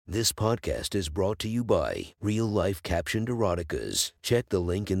This podcast is brought to you by Real Life Captioned Eroticas. Check the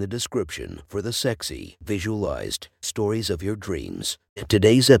link in the description for the sexy, visualized stories of your dreams.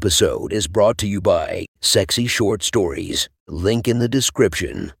 Today's episode is brought to you by Sexy Short Stories. Link in the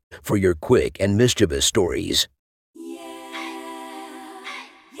description for your quick and mischievous stories.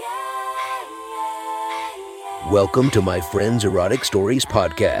 Welcome to my friend's Erotic Stories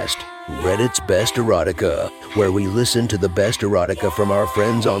podcast, Reddit's Best Erotica, where we listen to the best erotica from our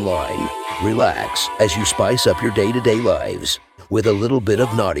friends online. Relax as you spice up your day-to-day lives with a little bit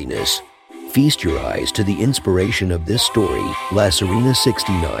of naughtiness. Feast your eyes to the inspiration of this story,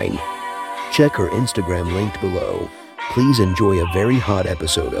 LaSerena69. Check her Instagram linked below. Please enjoy a very hot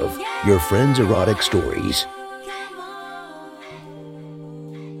episode of Your Friend's Erotic Stories.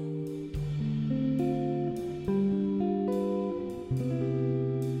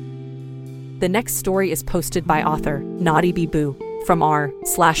 The next story is posted by author Naughty Bee Boo from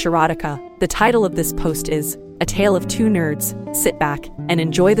r/erotica. The title of this post is A Tale of Two Nerds. Sit back and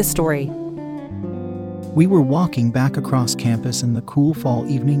enjoy the story. We were walking back across campus in the cool fall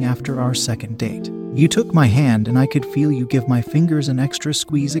evening after our second date. You took my hand and I could feel you give my fingers an extra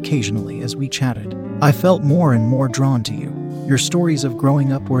squeeze occasionally as we chatted. I felt more and more drawn to you. Your stories of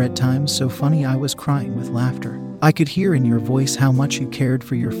growing up were at times so funny I was crying with laughter. I could hear in your voice how much you cared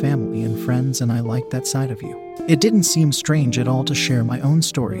for your family and friends, and I liked that side of you. It didn't seem strange at all to share my own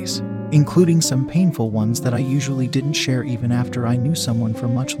stories, including some painful ones that I usually didn't share even after I knew someone for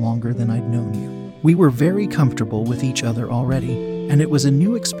much longer than I'd known you. We were very comfortable with each other already, and it was a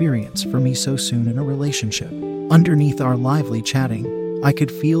new experience for me so soon in a relationship. Underneath our lively chatting, I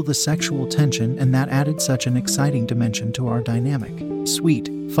could feel the sexual tension, and that added such an exciting dimension to our dynamic. Sweet,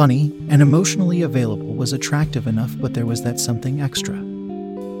 funny, and emotionally available was attractive enough, but there was that something extra.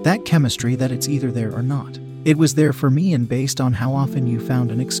 That chemistry that it's either there or not. It was there for me, and based on how often you found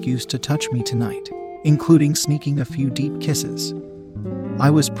an excuse to touch me tonight, including sneaking a few deep kisses,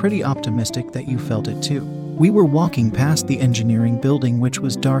 I was pretty optimistic that you felt it too. We were walking past the engineering building, which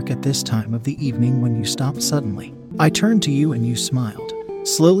was dark at this time of the evening, when you stopped suddenly. I turned to you and you smiled,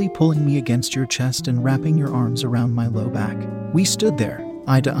 slowly pulling me against your chest and wrapping your arms around my low back. We stood there,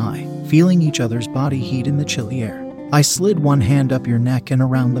 eye to eye, feeling each other's body heat in the chilly air. I slid one hand up your neck and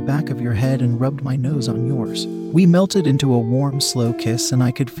around the back of your head and rubbed my nose on yours. We melted into a warm, slow kiss, and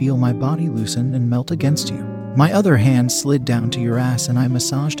I could feel my body loosen and melt against you. My other hand slid down to your ass and I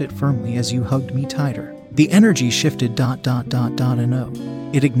massaged it firmly as you hugged me tighter. The energy shifted ... and oh,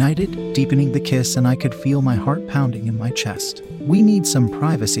 it ignited, deepening the kiss, and I could feel my heart pounding in my chest. We need some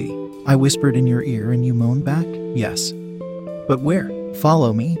privacy, I whispered in your ear, and you moaned back, yes. But where?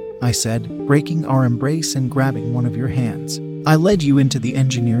 Follow me, I said, breaking our embrace and grabbing one of your hands. I led you into the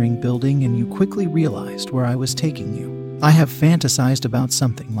engineering building, and you quickly realized where I was taking you. I have fantasized about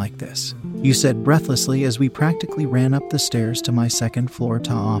something like this, you said breathlessly as we practically ran up the stairs to my second-floor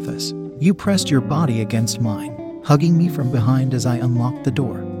office. You pressed your body against mine, hugging me from behind as I unlocked the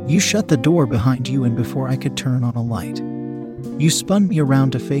door. You shut the door behind you, and before I could turn on a light, you spun me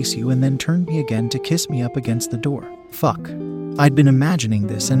around to face you and then turned me again to kiss me up against the door. Fuck. I'd been imagining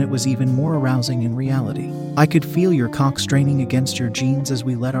this, and it was even more arousing in reality. I could feel your cock straining against your jeans as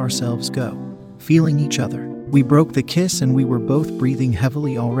we let ourselves go, feeling each other. We broke the kiss and we were both breathing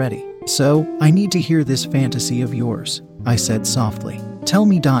heavily already. So, I need to hear this fantasy of yours, I said softly. Tell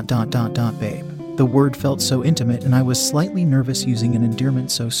me ... babe. The word felt so intimate, and I was slightly nervous using an endearment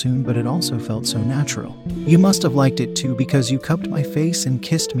so soon, but it also felt so natural. You must have liked it too, because you cupped my face and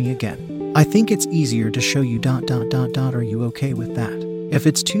kissed me again. I think it's easier to show you ... Are you okay with that? If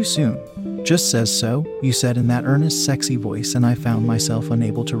it's too soon, just says so, you said in that earnest, sexy voice, and I found myself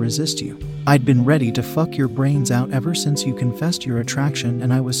unable to resist you. I'd been ready to fuck your brains out ever since you confessed your attraction,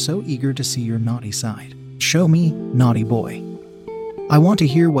 and I was so eager to see your naughty side. Show me, naughty boy. I want to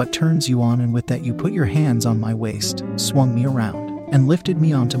hear what turns you on, and with that you put your hands on my waist, swung me around, and lifted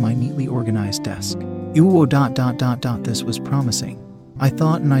me onto my neatly organized desk. Ooh, ... This was promising, I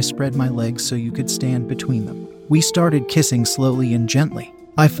thought, and I spread my legs so you could stand between them. We started kissing slowly and gently.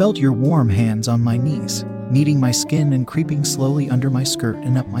 I felt your warm hands on my knees, kneading my skin and creeping slowly under my skirt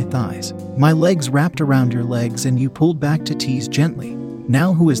and up my thighs. My legs wrapped around your legs and you pulled back to tease gently.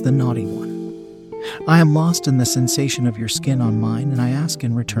 Now who is the naughty one? I am lost in the sensation of your skin on mine, and I ask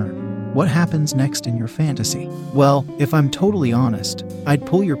in return, what happens next in your fantasy? Well, if I'm totally honest, I'd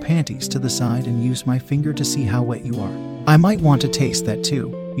pull your panties to the side and use my finger to see how wet you are. I might want to taste that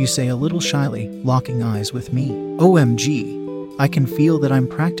too, you say a little shyly, locking eyes with me. OMG. I can feel that I'm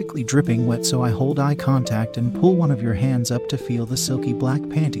practically dripping wet, so I hold eye contact and pull one of your hands up to feel the silky black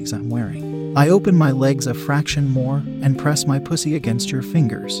panties I'm wearing. I open my legs a fraction more and press my pussy against your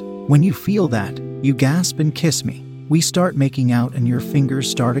fingers. When you feel that, you gasp and kiss me. We start making out and your fingers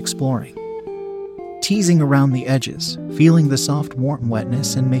start exploring, teasing around the edges, feeling the soft warm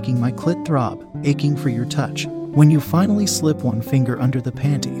wetness and making my clit throb, aching for your touch. When you finally slip one finger under the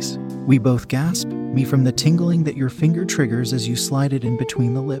panties, we both gasp, me from the tingling that your finger triggers as you slide it in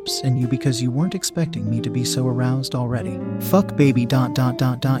between the lips, and you because you weren't expecting me to be so aroused already. Fuck baby ...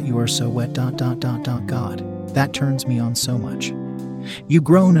 you are so wet ... God, that turns me on so much. You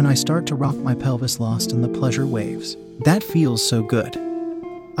groan and I start to rock my pelvis, lost in the pleasure waves. That feels so good.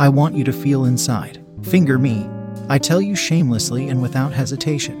 I want you to feel inside. Finger me, I tell you shamelessly and without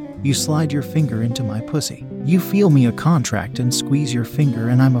hesitation. You slide your finger into my pussy. You feel me a contract and squeeze your finger,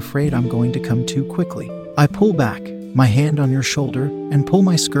 and I'm afraid I'm going to come too quickly. I pull back, my hand on your shoulder, and pull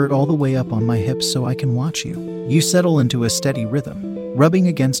my skirt all the way up on my hips so I can watch you. You settle into a steady rhythm, rubbing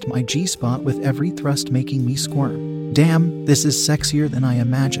against my G-spot with every thrust, making me squirm. Damn, this is sexier than I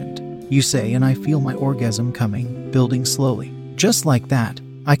imagined, you say, and I feel my orgasm coming, building slowly. Just like that,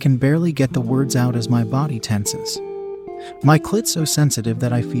 I can barely get the words out as my body tenses. My clit's so sensitive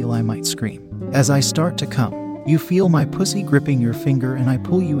that I feel I might scream. As I start to come, you feel my pussy gripping your finger and I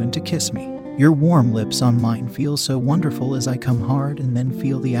pull you in to kiss me. Your warm lips on mine feel so wonderful as I come hard and then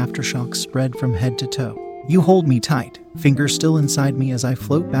feel the aftershocks spread from head to toe. You hold me tight, fingers still inside me as I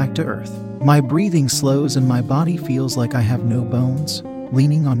float back to earth. My breathing slows and my body feels like I have no bones,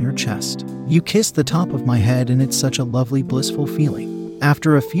 leaning on your chest. You kiss the top of my head and it's such a lovely, blissful feeling.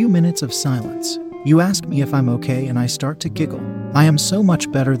 After a few minutes of silence, you ask me if I'm okay and I start to giggle. I am so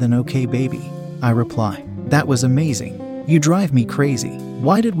much better than okay, baby, I reply. That was amazing. You drive me crazy.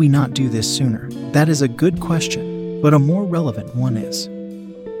 Why did we not do this sooner? That is a good question, but a more relevant one is,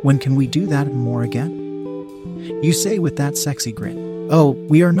 when can we do that and more again? You say with that sexy grin. Oh,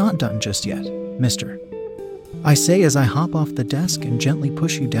 we are not done just yet, mister. I say as I hop off the desk and gently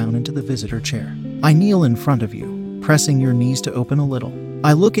push you down into the visitor chair. I kneel in front of you, pressing your knees to open a little.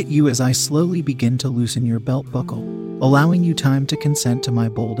 I look at you as I slowly begin to loosen your belt buckle, allowing you time to consent to my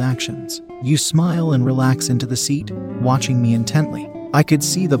bold actions. You smile and relax into the seat, watching me intently. I could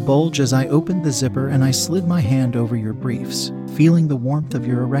see the bulge as I opened the zipper and I slid my hand over your briefs, feeling the warmth of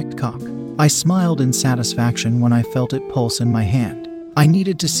your erect cock. I smiled in satisfaction when I felt it pulse in my hand. I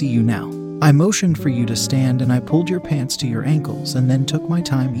needed to see you now. I motioned for you to stand and I pulled your pants to your ankles and then took my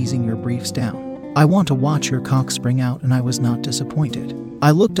time easing your briefs down. I want to watch your cock spring out, and I was not disappointed.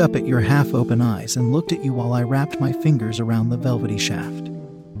 I looked up at your half-open eyes and looked at you while I wrapped my fingers around the velvety shaft.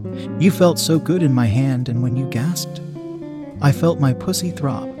 You felt so good in my hand, and when you gasped, I felt my pussy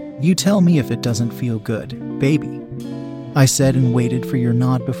throb. You tell me if it doesn't feel good, baby, I said, and waited for your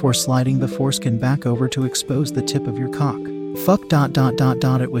nod before sliding the foreskin back over to expose the tip of your cock. Fuck ...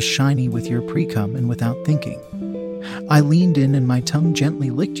 It was shiny with your pre-cum, and without thinking, I leaned in and my tongue gently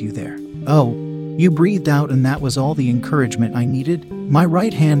licked you there. Oh, you breathed out, and that was all the encouragement I needed. My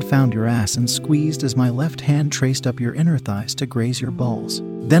right hand found your ass and squeezed as my left hand traced up your inner thighs to graze your balls.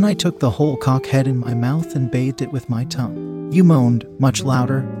 Then I took the whole cock head in my mouth and bathed it with my tongue. You moaned, much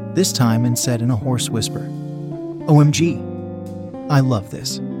louder, this time, and said in a hoarse whisper, OMG. I love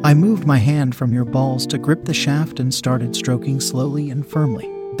this. I moved my hand from your balls to grip the shaft and started stroking slowly and firmly.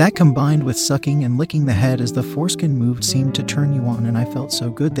 That combined with sucking and licking the head as the foreskin moved seemed to turn you on, and I felt so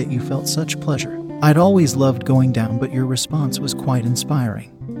good that you felt such pleasure. I'd always loved going down, but your response was quite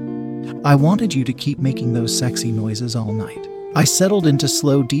inspiring. I wanted you to keep making those sexy noises all night. I settled into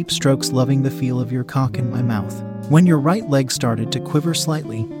slow, deep strokes, loving the feel of your cock in my mouth. When your right leg started to quiver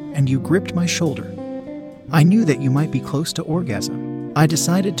slightly and you gripped my shoulder, I knew that you might be close to orgasm. I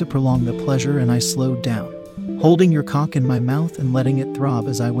decided to prolong the pleasure and I slowed down, holding your cock in my mouth and letting it throb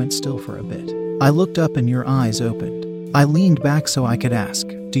as I went still for a bit. I looked up and your eyes opened. I leaned back so I could ask,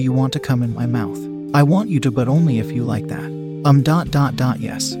 do you want to come in my mouth? I want you to, but only if you like that.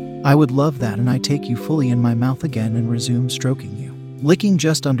 Yes. I would love that, and I take you fully in my mouth again and resume stroking you. Licking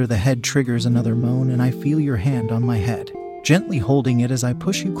just under the head triggers another moan, and I feel your hand on my head, gently holding it as I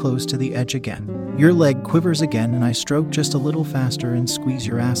push you close to the edge again. Your leg quivers again, and I stroke just a little faster and squeeze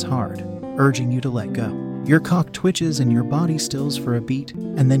your ass hard, urging you to let go. Your cock twitches and your body stills for a beat,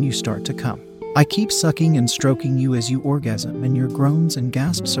 and then you start to come. I keep sucking and stroking you as you orgasm, and your groans and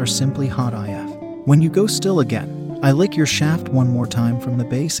gasps are simply hot AF. When you go still again, I lick your shaft one more time from the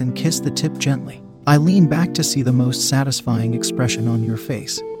base and kiss the tip gently. I lean back to see the most satisfying expression on your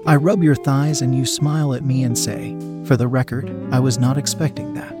face. I rub your thighs and you smile at me and say, for the record, I was not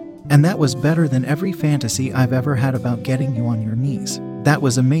expecting that. And that was better than every fantasy I've ever had about getting you on your knees. That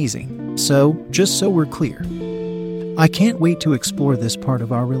was amazing. So, just so we're clear, I can't wait to explore this part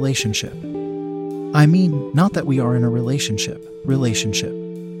of our relationship. I mean, not that we are in a relationship.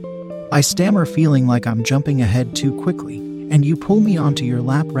 I stammer, feeling like I'm jumping ahead too quickly, and you pull me onto your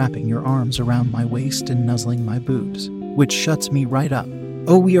lap, wrapping your arms around my waist and nuzzling my boobs, which shuts me right up.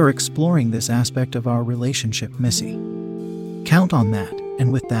 Oh, we are exploring this aspect of our relationship, Missy. Count on that,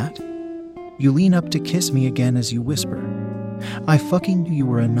 and with that, you lean up to kiss me again as you whisper, I fucking knew you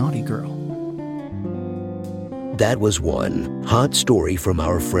were a naughty girl. That was one hot story from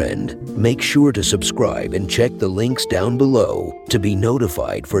our friend. Make sure to subscribe and check the links down below to be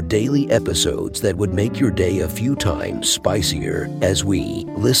notified for daily episodes that would make your day a few times spicier as we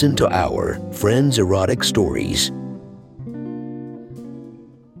listen to our friends' erotic stories.